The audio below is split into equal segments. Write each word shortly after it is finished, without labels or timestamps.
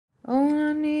All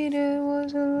I needed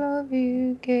was the love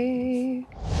you gave.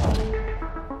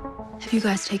 Have you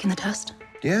guys taken the test?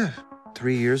 Yeah,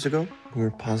 3 years ago, we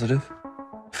were positive.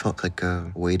 Felt like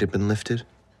a weight had been lifted.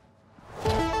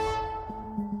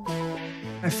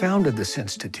 I founded this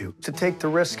institute to take the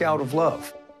risk out of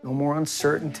love. No more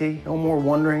uncertainty, no more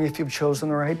wondering if you've chosen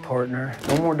the right partner,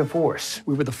 no more divorce.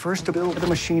 We were the first to build the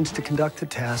machines to conduct the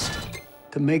test,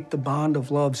 to make the bond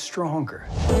of love stronger.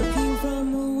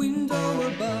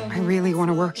 I really want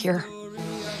to work here.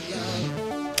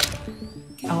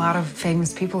 A lot of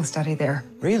famous people study there.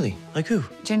 Really? Like who?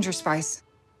 Ginger Spice.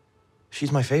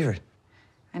 She's my favorite.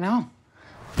 I know.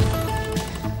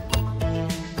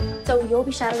 So you'll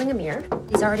be shadowing Amir.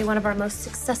 He's already one of our most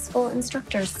successful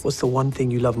instructors. What's the one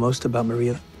thing you love most about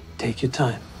Maria? Take your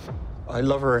time. I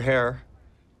love her hair.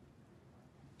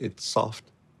 It's soft.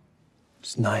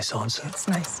 It's nice answer. It's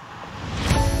nice.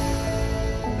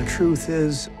 The truth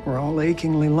is, we're all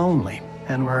achingly lonely,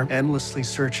 and we're endlessly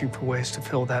searching for ways to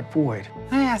fill that void.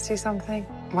 Can I ask you something?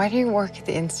 Why do you work at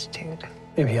the Institute?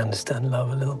 Maybe understand love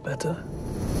a little better.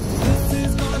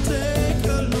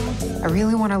 I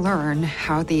really want to learn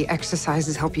how the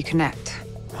exercises help you connect.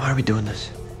 Why are we doing this?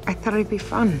 I thought it'd be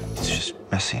fun. It's just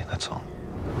messy, that's all.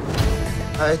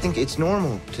 I think it's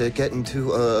normal to get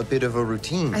into a bit of a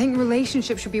routine. I think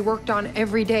relationships should be worked on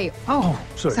every day. Oh,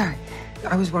 sorry. Sorry.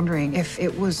 I was wondering if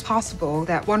it was possible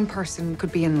that one person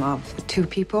could be in love with two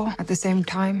people at the same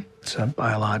time. It's a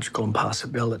biological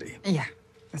impossibility. Yeah,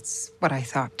 that's what I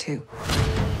thought, too.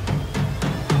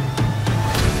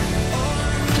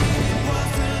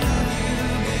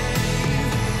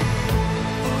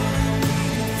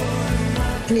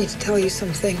 I need to tell you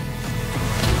something.